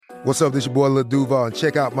What's up, this your boy Lil Duval, and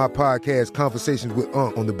check out my podcast, Conversations with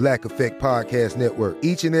Unc, on the Black Effect Podcast Network.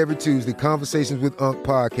 Each and every Tuesday, Conversations with Unc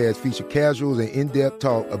podcast feature casuals and in-depth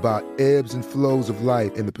talk about ebbs and flows of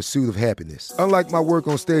life and the pursuit of happiness. Unlike my work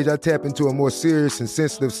on stage, I tap into a more serious and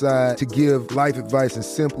sensitive side to give life advice and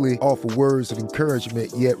simply offer words of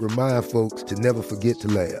encouragement, yet remind folks to never forget to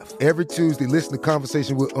laugh. Every Tuesday, listen to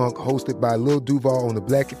Conversations with Unc, hosted by Lil Duval on the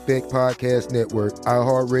Black Effect Podcast Network,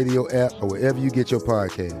 iHeartRadio app, or wherever you get your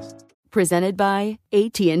podcasts. Presented by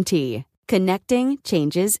AT&T. Connecting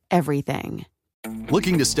changes everything.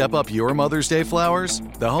 Looking to step up your Mother's Day flowers?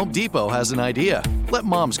 The Home Depot has an idea. Let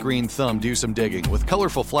Mom's green thumb do some digging with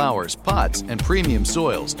colorful flowers, pots, and premium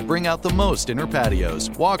soils to bring out the most in her patios,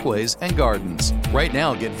 walkways, and gardens. Right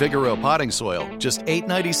now, get Vigoro potting soil, just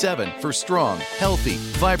 $8.97 for strong, healthy,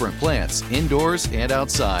 vibrant plants indoors and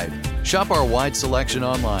outside. Shop our wide selection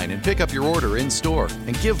online and pick up your order in-store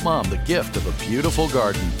and give Mom the gift of a beautiful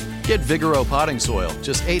garden. Get Vigoro potting soil,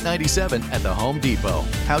 just $8.97 at the Home Depot.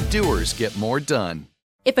 How doers get more done.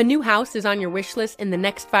 If a new house is on your wish list in the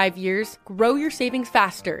next 5 years, grow your savings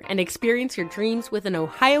faster and experience your dreams with an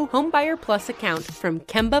Ohio Homebuyer Plus account from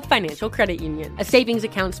Kemba Financial Credit Union. A savings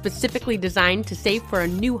account specifically designed to save for a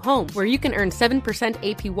new home, where you can earn 7%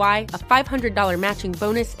 APY, a $500 matching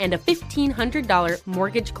bonus, and a $1,500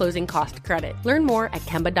 mortgage closing cost credit. Learn more at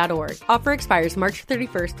Kemba.org. Offer expires March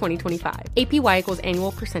 31st, 2025. APY equals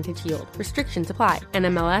annual percentage yield. Restrictions apply.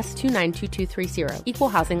 NMLS 292230. Equal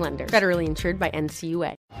housing lender. Federally insured by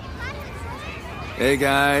NCUA. Hey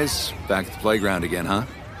guys, back at the playground again, huh?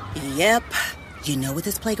 Yep. You know what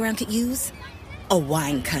this playground could use? A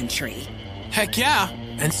wine country. Heck yeah,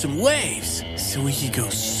 and some waves so we could go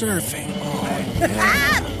surfing. Oh, yeah.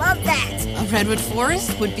 Ah, love that. A redwood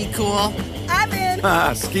forest would be cool. I'm in.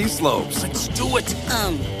 Ah, ski slopes. Let's do it.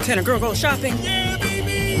 Can a girl go shopping? Yeah,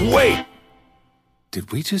 baby. Wait!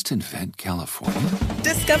 Did we just invent California?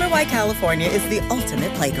 Discover why California is the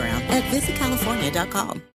ultimate playground at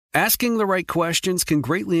visitcalifornia.com. Asking the right questions can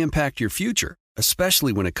greatly impact your future,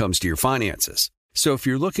 especially when it comes to your finances. So if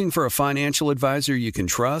you're looking for a financial advisor you can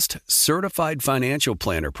trust, certified financial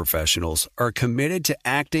planner professionals are committed to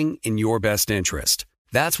acting in your best interest.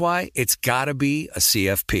 That's why it's got to be a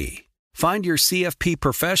CFP. Find your CFP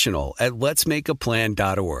professional at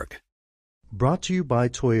letsmakeaplan.org. Brought to you by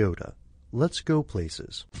Toyota. Let's go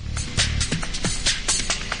places.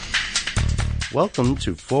 Welcome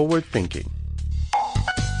to Forward Thinking.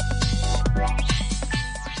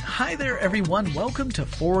 Hi there, everyone. Welcome to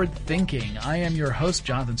Forward Thinking. I am your host,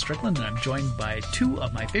 Jonathan Strickland, and I'm joined by two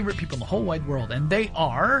of my favorite people in the whole wide world, and they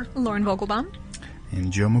are... Lauren Vogelbaum.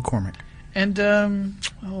 And Joe McCormick. And,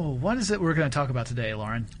 what is it we're going to talk about today,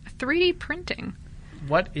 Lauren? 3D printing.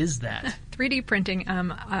 What is that? 3D printing,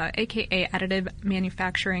 aka additive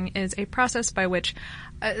manufacturing, is a process by which,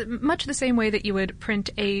 much the same way that you would print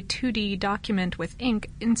a 2D document with ink,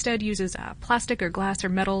 instead uses plastic or glass or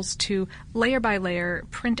metals to layer by layer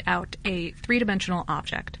print out a three-dimensional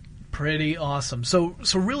object. Pretty awesome. So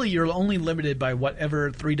really you're only limited by whatever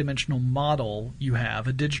three-dimensional model you have,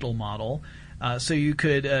 a digital model. So you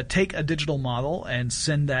could take a digital model and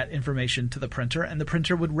send that information to the printer, and the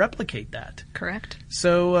printer would replicate that. Correct.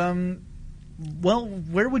 So,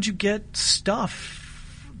 where would you get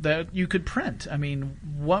stuff that you could print? I mean,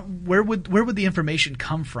 where would the information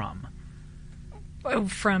come from?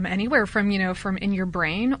 From anywhere, from in your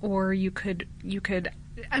brain, or you could.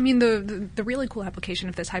 I mean, the really cool application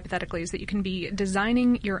of this hypothetically is that you can be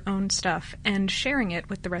designing your own stuff and sharing it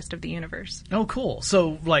with the rest of the universe. Oh, cool.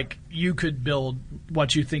 So, you could build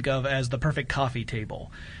what you think of as the perfect coffee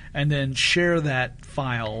table and then share that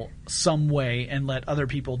file some way and let other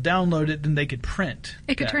people download it, and they could print.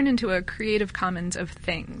 It could turn into a Creative Commons of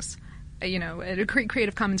things.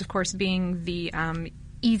 Creative Commons, of course, being the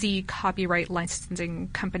easy copyright licensing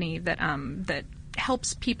company that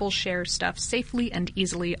helps people share stuff safely and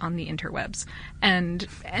easily on the interwebs. And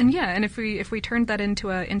if we turned that into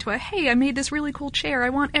a hey, I made this really cool chair, I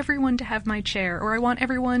want everyone to have my chair, or I want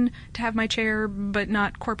everyone to have my chair but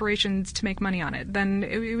not corporations to make money on it, then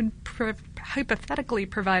it would hypothetically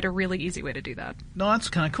provide a really easy way to do that. No, that's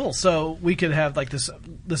kind of cool. So we could have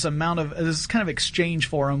this amount of this kind of exchange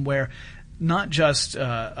forum where not just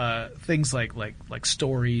things like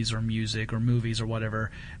stories or music or movies or whatever.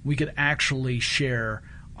 We could actually share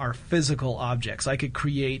our physical objects. I could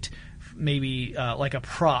create maybe like a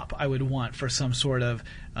prop I would want for some sort of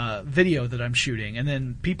video that I'm shooting, and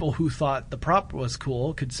then people who thought the prop was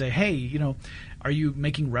cool could say, hey, are you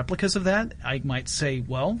making replicas of that? I might say,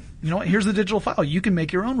 well, you know what, here's the digital file. You can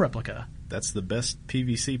make your own replica. that's the best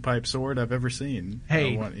PVC pipe sword I've ever seen.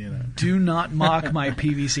 Hey, do not mock my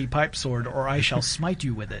PVC pipe sword, or I shall smite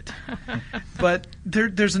you with it. But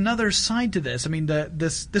there's another side to this. I mean,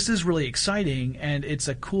 this is really exciting, and it's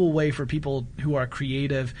a cool way for people who are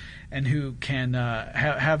creative and who can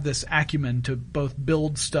have this acumen to both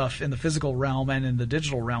build stuff in the physical realm and in the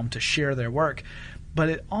digital realm to share their work. But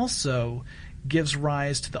it also gives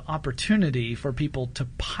rise to the opportunity for people to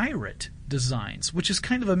pirate designs, which is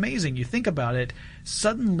kind of amazing. You think about it,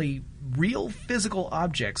 suddenly real physical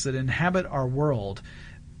objects that inhabit our world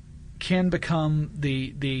can become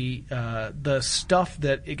the stuff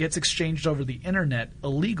that it gets exchanged over the internet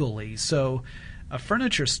illegally. So a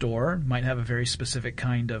furniture store might have a very specific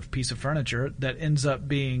kind of piece of furniture that ends up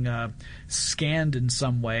being scanned in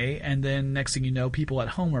some way, and then next thing you know, people at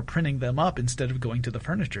home are printing them up instead of going to the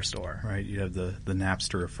furniture store. Right, you have the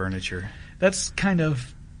Napster of furniture. That's kind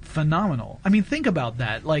of phenomenal. I mean, think about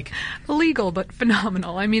that. Like, illegal, but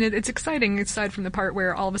phenomenal. I mean, it's exciting aside from the part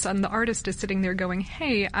where all of a sudden the artist is sitting there going,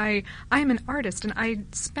 hey, I'm an artist and I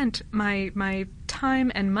spent my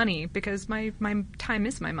time and money, because my time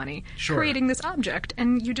is my money, creating this object,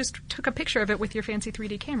 and you just took a picture of it with your fancy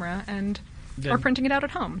 3D camera and or printing it out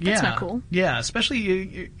at home. That's not cool. Yeah,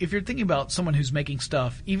 especially if you're thinking about someone who's making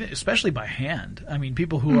stuff, especially by hand. I mean,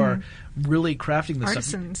 people who are really crafting this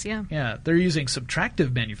artisans, stuff. Yeah, they're using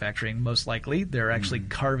subtractive manufacturing, most likely. They're actually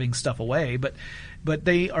carving stuff away, but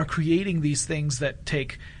they are creating these things that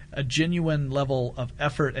take a genuine level of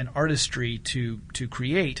effort and artistry to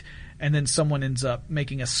create, and then someone ends up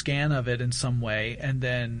making a scan of it in some way and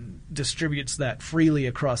then distributes that freely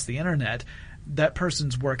across the internet. That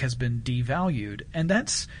person's work has been devalued, and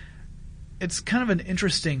it's kind of an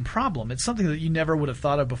interesting problem. It's something that you never would have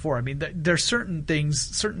thought of before. I mean, there's certain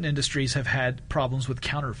industries have had problems with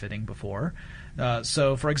counterfeiting before.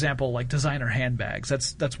 So, for example, like designer handbags,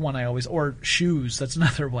 that's one I always, or shoes, that's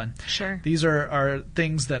another one. Sure. These are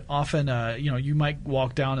things that often, you might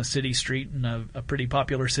walk down a city street in a pretty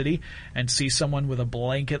popular city and see someone with a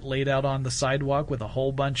blanket laid out on the sidewalk with a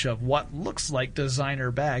whole bunch of what looks like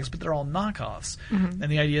designer bags, but they're all knockoffs. Mm-hmm.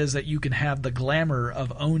 And the idea is that you can have the glamour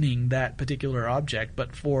of owning that particular object,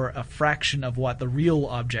 but for a fraction of what the real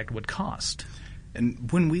object would cost.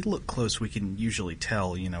 And when we look close, we can usually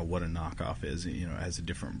tell, what a knockoff is. It has a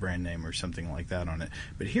different brand name or something like that on it.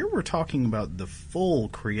 But here we're talking about the full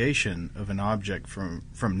creation of an object from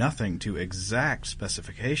nothing to exact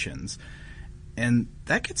specifications. And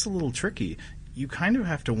that gets a little tricky. You kind of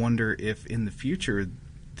have to wonder if in the future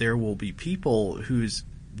there will be people whose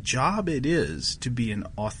job it is to be an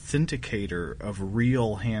authenticator of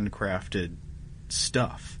real handcrafted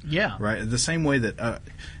stuff. Yeah. Right? The same way that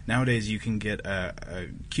nowadays you can get a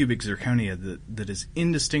cubic zirconia that is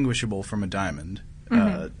indistinguishable from a diamond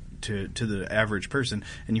to the average person,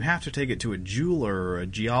 and you have to take it to a jeweler or a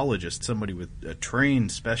geologist, somebody with a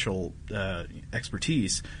trained special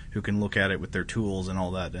expertise who can look at it with their tools and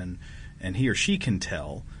all that, and he or she can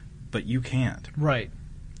tell, but you can't. Right.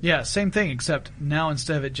 Yeah, same thing, except now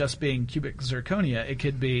instead of it just being cubic zirconia, it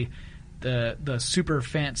could be the super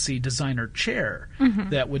fancy designer chair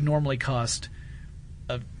that would normally cost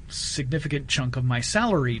a significant chunk of my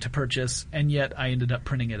salary to purchase, and yet I ended up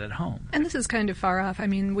printing it at home. And this is kind of far off. I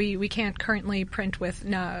mean, we can't currently print with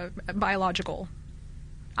biological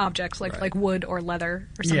objects like wood or leather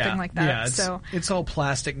or something like that. Yeah, it's all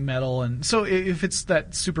plastic, metal, and so if it's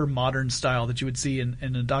that super modern style that you would see in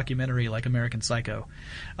a documentary like American Psycho,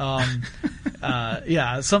 something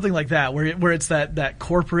like that, where it's that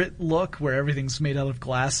corporate look where everything's made out of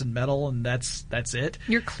glass and metal, and that's it.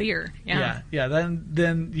 You're clear.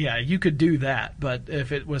 Then you could do that, but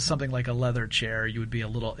if it was something like a leather chair, it would be a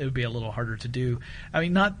little harder to do. I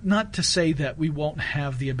mean, not to say that we won't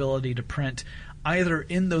have the ability to print either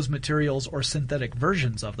in those materials or synthetic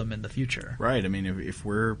versions of them in the future. Right. I mean, if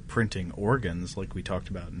we're printing organs, like we talked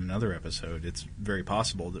about in another episode, it's very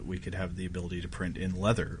possible that we could have the ability to print in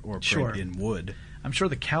leather or print in wood. I'm sure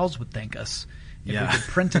the cows would thank us if we could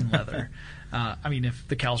print in leather. I mean, if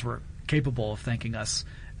the cows were capable of thanking us.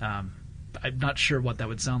 I'm not sure what that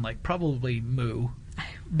would sound like. Probably moo.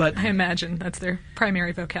 But I imagine that's their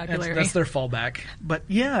primary vocabulary. That's their fallback. But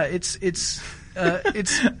yeah, it's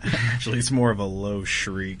actually it's more of a low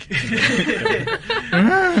shriek. Yeah,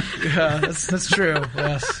 that's true.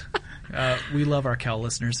 Yes. We love our Cal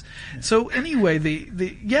listeners. So anyway,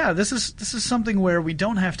 this is something where we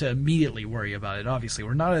don't have to immediately worry about it. Obviously,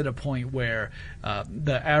 we're not at a point where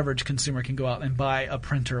the average consumer can go out and buy a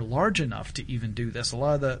printer large enough to even do this. A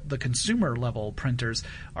lot of the consumer level printers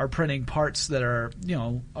are printing parts that are,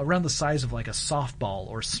 around the size of like a softball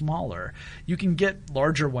or smaller. You can get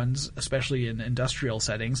larger ones, especially in industrial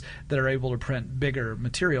settings, that are able to print bigger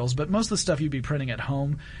materials. But most of the stuff you'd be printing at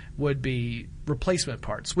home would be replacement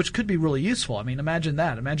parts, which could be really useful. I mean, imagine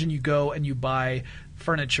that. Imagine you go and you buy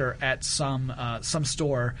furniture at some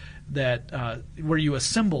store that where you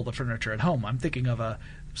assemble the furniture at home. I'm thinking of a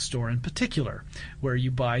store in particular where you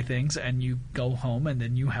buy things and you go home and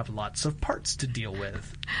then you have lots of parts to deal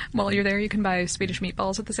with. While you're there, you can buy Swedish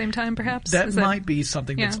meatballs at the same time, perhaps? That might be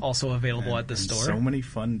something that's also available at the store. So many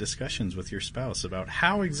fun discussions with your spouse about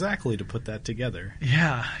how exactly to put that together.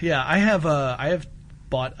 Yeah. I have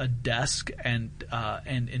bought a desk and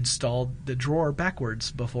installed the drawer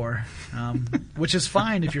backwards before, which is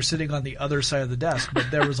fine if you're sitting on the other side of the desk,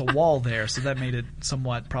 but there was a wall there, so that made it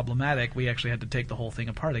somewhat problematic. We actually had to take the whole thing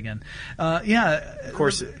apart again. Of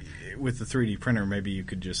course, with the 3D printer, maybe you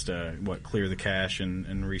could just clear the cache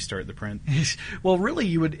and restart the print. Well, really,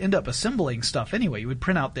 you would end up assembling stuff anyway. You would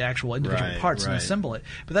print out the actual individual parts and assemble it.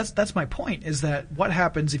 But that's my point, is that what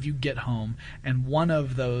happens if you get home and one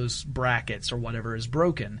of those brackets or whatever is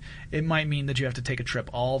broken? It might mean that you have to take a trip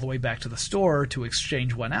all the way back to the store to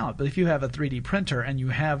exchange one out. But if you have a 3D printer and you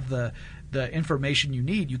have the information you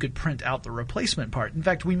need, you could print out the replacement part. In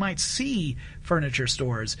fact, we might see furniture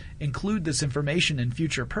stores include this information in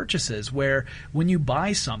future purchases where when you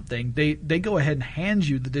buy something, they go ahead and hand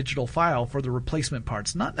you the digital file for the replacement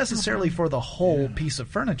parts, not necessarily for the whole piece of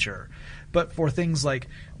furniture, but for things like,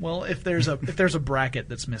 well, if there's a bracket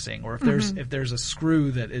that's missing, or if there's a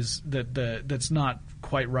screw that's not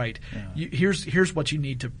quite right, here's what you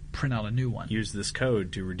need to print out a new one. Use this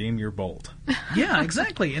code to redeem your bolt. Yeah,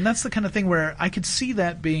 exactly. And that's the kind of thing where I could see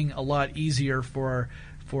that being a lot easier for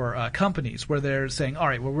companies, where they're saying, all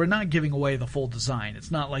right, well, we're not giving away the full design.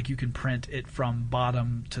 It's not like you can print it from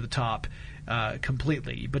bottom to the top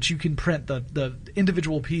completely, but you can print the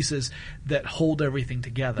individual pieces that hold everything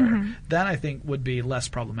together. That, I think, would be less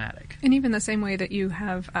problematic. And even the same way that you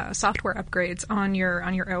have software upgrades on your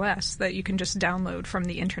OS that you can just download from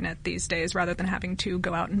the internet these days, rather than having to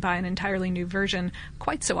go out and buy an entirely new version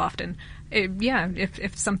quite so often.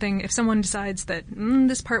 If someone decides that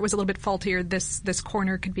this part was a little bit faulty, or this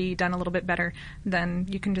corner could be done a little bit better, then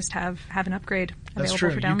you can just have an upgrade available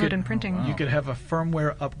for download and printing. You could have a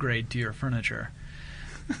firmware upgrade to your furniture.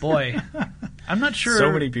 Boy, I'm not sure.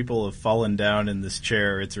 So many people have fallen down in this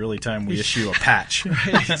chair. It's really time we issue a patch.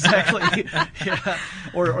 Right, exactly. Yeah.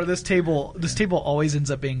 Or this table always ends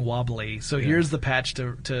up being wobbly. So here's the patch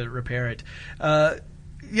to repair it.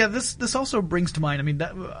 This also brings to mind,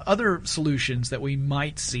 other solutions that we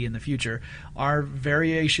might see in the future are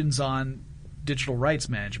variations on digital rights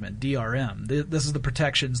management, DRM. This is the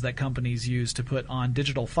protections that companies use to put on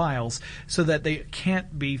digital files so that they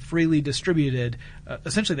can't be freely distributed.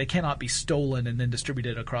 Essentially, they cannot be stolen and then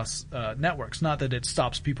distributed across networks. Not that it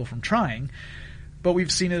stops people from trying, but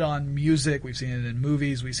we've seen it on music, we've seen it in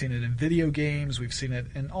movies, we've seen it in video games, we've seen it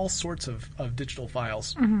in all sorts of digital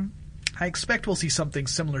files. I expect we'll see something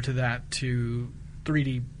similar to that to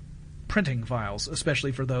 3D printing files,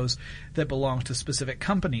 especially for those that belong to specific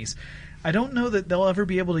companies. I don't know that they'll ever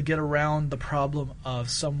be able to get around the problem of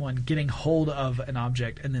someone getting hold of an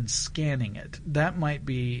object and then scanning it. That might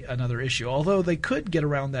be another issue, although they could get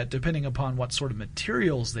around that depending upon what sort of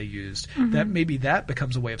materials they used. That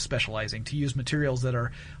becomes a way of specializing, to use materials that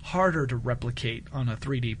are harder to replicate on a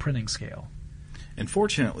 3D printing scale. And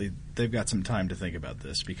fortunately, they've got some time to think about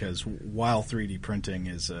this, because while 3D printing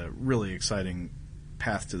is a really exciting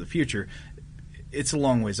path to the future, it's a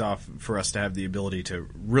long ways off for us to have the ability to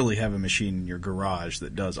really have a machine in your garage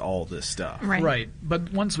that does all this stuff. Right.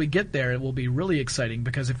 But once we get there, it will be really exciting,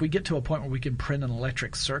 because if we get to a point where we can print an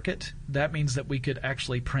electric circuit, that means that we could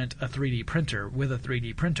actually print a 3D printer with a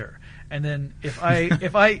 3D printer. And then if I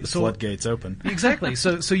the floodgates open. Exactly.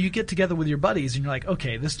 So you get together with your buddies and you're like,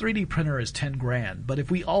 okay, this 3D printer is $10,000, but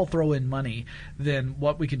if we all throw in money, then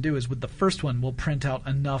what we can do is with the first one, we'll print out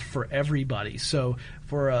enough for everybody. So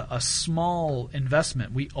for a small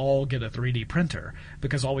investment, we all get a 3D printer,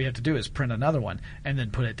 because all we have to do is print another one and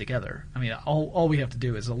then put it together. I mean, all we have to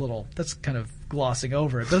do is a little. That's kind of glossing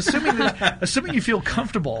over it. But assuming you feel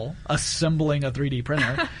comfortable assembling a 3D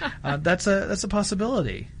printer, that's a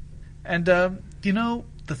possibility. And the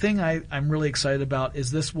thing I'm really excited about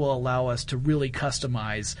is this will allow us to really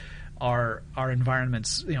customize our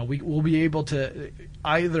environments. We'll be able to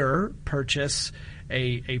either purchase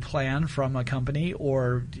a plan from a company,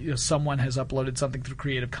 or someone has uploaded something through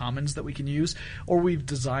Creative Commons that we can use, or we've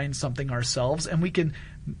designed something ourselves, and we can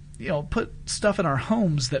put stuff in our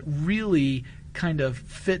homes that really kind of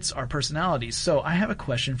fits our personalities. So I have a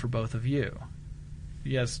question for both of you.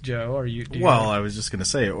 Yes, Joe, I was just going to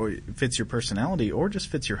say, or it fits your personality or just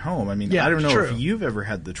fits your home. I mean, yeah, I don't know true. if you've ever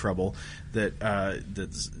had the trouble that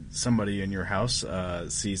somebody in your house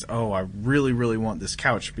sees, I really, really want this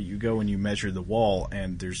couch, but you go and you measure the wall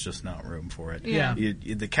and there's just not room for it. Yeah.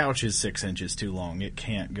 The couch is 6 inches too long. It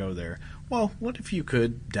can't go there. Well, what if you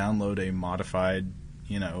could download a modified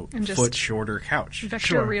foot shorter couch?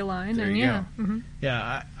 Vector realign, there and you yeah. go. Mm-hmm.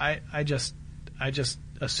 Yeah, I just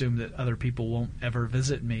assume that other people won't ever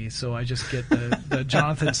visit me, so I just get the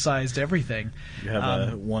Jonathan-sized everything. You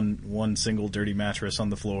have one single dirty mattress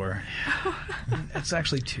on the floor. It's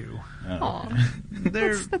actually 2.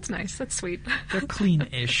 That's nice. That's sweet. They're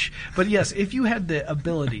clean-ish. But yes, if you had the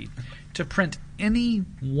ability to print any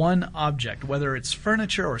one object, whether it's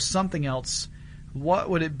furniture or something else,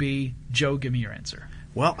 what would it be? Joe, give me your answer.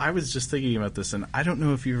 Well, I was just thinking about this, and I don't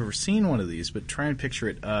know if you've ever seen one of these, but try and picture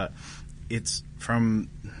it. It's from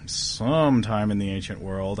some time in the ancient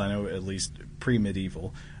world, I know at least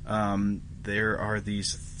pre-medieval. There are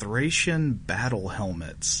these Thracian battle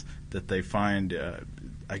helmets that they find,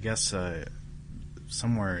 I guess,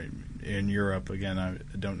 somewhere in Europe. Again, I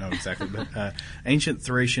don't know exactly, but ancient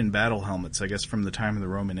Thracian battle helmets, I guess, from the time of the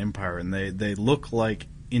Roman Empire, and they look like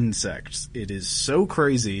insects. It is so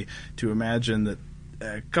crazy to imagine that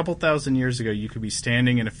a couple thousand years ago, you could be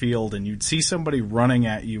standing in a field and you'd see somebody running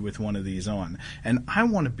at you with one of these on. And I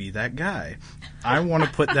want to be that guy. I want to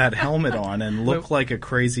put that helmet on and look like a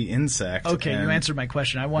crazy insect. Okay, you answered my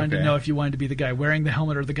question. I wanted to know if you wanted to be the guy wearing the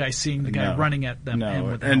helmet or the guy seeing the guy running at them.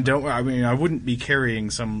 No, and I wouldn't be carrying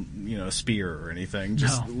some, spear or anything.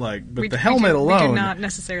 Just the helmet alone. We do not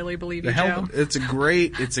necessarily believe you, Joe. It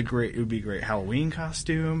would be a great Halloween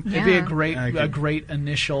costume. Yeah. It'd be a great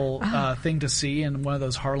initial thing to see in one of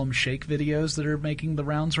those Harlem Shake videos that are making the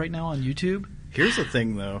rounds right now on YouTube. Here's the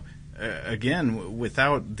thing, though. Again,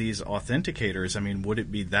 without these authenticators, I mean, would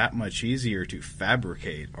it be that much easier to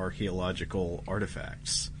fabricate archaeological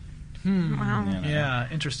artifacts? Wow. Yeah,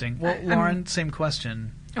 interesting. Well, Lauren, same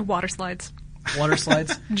question. Water slides. Water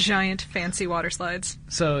slides? Giant, fancy water slides.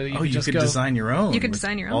 So you could just design your own. You could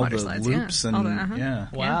design your own water slides, loops yeah.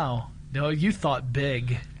 Wow. No, you thought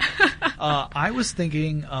big. I was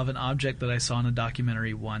thinking of an object that I saw in a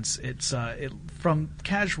documentary once. It's from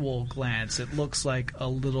casual glance, it looks like a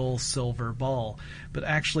little silver ball, but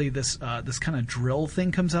actually this kind of drill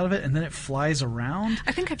thing comes out of it, and then it flies around.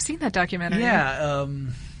 I think I've seen that documentary. Yeah.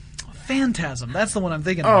 Phantasm. That's the one I'm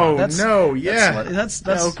thinking about. That's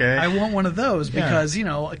okay. I want one of those because,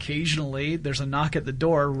 occasionally there's a knock at the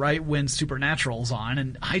door right when Supernatural's on,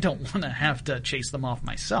 and I don't want to have to chase them off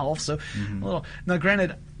myself. So, now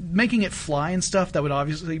granted, making it fly and stuff, that would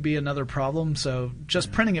obviously be another problem. So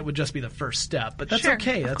just printing it would just be the first step. But that's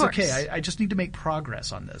okay. That's okay. I just need to make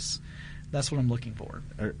progress on this. That's what I'm looking for.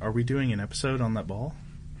 Are we doing an episode on that ball?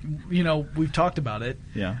 We've talked about it.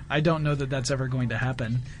 Yeah. I don't know that that's ever going to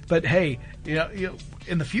happen. But hey,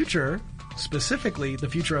 in the future, specifically the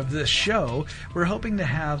future of this show, we're hoping to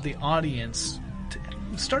have the audience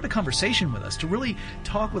start a conversation with us, to really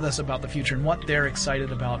talk with us about the future and what they're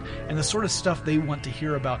excited about and the sort of stuff they want to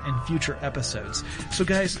hear about in future episodes. So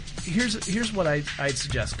guys, here's what I'd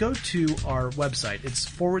suggest. Go to our website. It's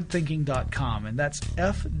forwardthinking.com, and that's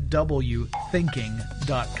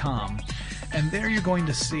fwthinking.com. And there you're going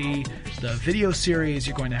to see the video series,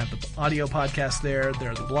 you're going to have the audio podcast there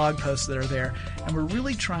are the blog posts that are there, and we're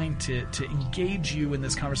really trying to engage you in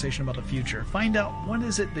this conversation about the future. Find out what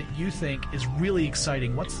is it that you think is really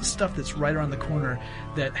exciting, what's the stuff that's right around the corner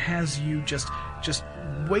that has you just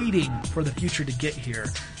waiting for the future to get here.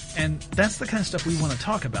 And that's the kind of stuff we want to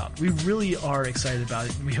talk about. We really are excited about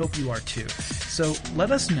it, and we hope you are too. So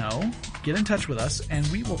let us know, get in touch with us, and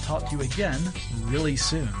we will talk to you again really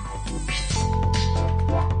soon.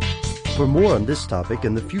 For more on this topic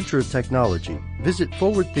and the future of technology, visit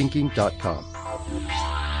forwardthinking.com.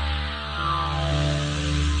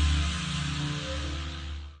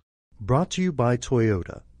 Brought to you by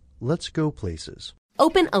Toyota. Let's go places.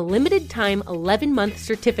 Open a limited-time 11-month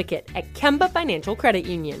certificate at Kemba Financial Credit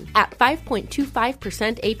Union. At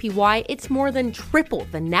 5.25% APY, it's more than triple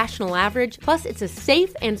the national average, plus it's a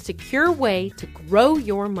safe and secure way to grow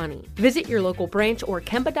your money. Visit your local branch or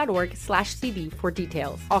kemba.org/CD for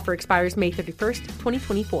details. Offer expires May 31st,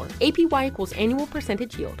 2024. APY equals annual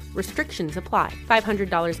percentage yield. Restrictions apply.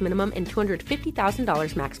 $500 minimum and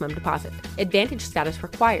 $250,000 maximum deposit. Advantage status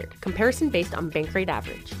required. Comparison based on bank rate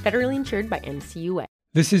average. Federally insured by NCUA.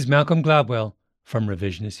 This is Malcolm Gladwell from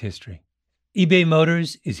Revisionist History. eBay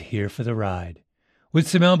Motors is here for the ride. With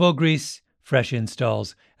some elbow grease, fresh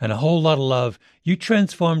installs, and a whole lot of love, you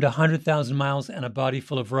transformed 100,000 miles and a body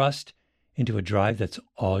full of rust into a drive that's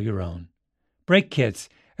all your own. Brake kits,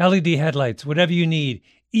 LED headlights, whatever you need,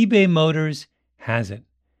 eBay Motors has it.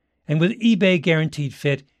 And with eBay Guaranteed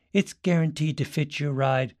Fit, it's guaranteed to fit your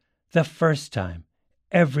ride the first time,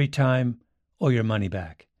 every time, or your money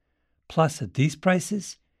back. Plus, at these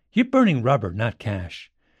prices, you're burning rubber, not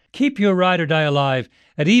cash. Keep your ride or die alive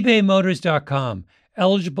at ebaymotors.com.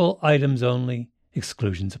 Eligible items only.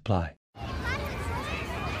 Exclusions apply.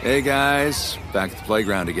 Hey, guys. Back at the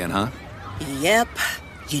playground again, huh? Yep.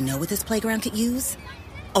 You know what this playground could use?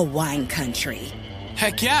 A wine country.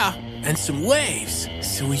 Heck yeah, and some waves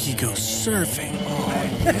so we could go surfing.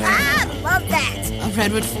 Oh, yeah. Ah, love that. A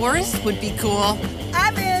redwood forest would be cool.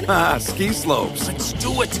 I'm in. Ski slopes. Let's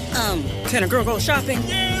do it. Can a girl go shopping?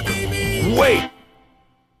 Yeah, baby. Wait!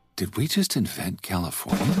 Did we just invent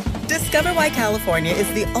California? Discover why California is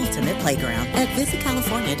the ultimate playground at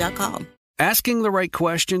visitcalifornia.com. Asking the right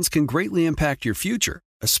questions can greatly impact your future,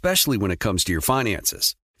 especially when it comes to your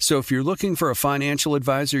finances. So if you're looking for a financial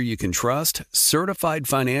advisor you can trust, certified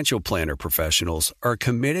financial planner professionals are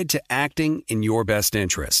committed to acting in your best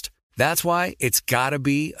interest. That's why it's got to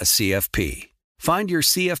be a CFP. Find your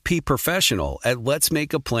CFP professional at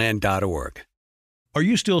letsmakeaplan.org. Are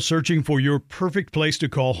you still searching for your perfect place to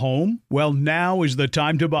call home? Well, now is the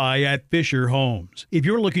time to buy at Fisher Homes. If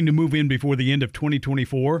you're looking to move in before the end of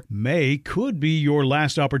 2024, May could be your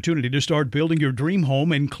last opportunity to start building your dream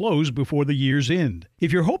home and close before the year's end.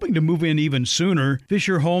 If you're hoping to move in even sooner,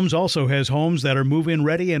 Fisher Homes also has homes that are move-in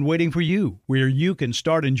ready and waiting for you, where you can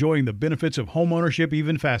start enjoying the benefits of homeownership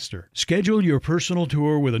even faster. Schedule your personal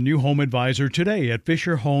tour with a new home advisor today at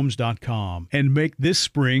FisherHomes.com and make this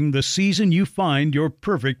spring the season you find your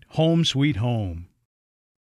perfect home sweet home.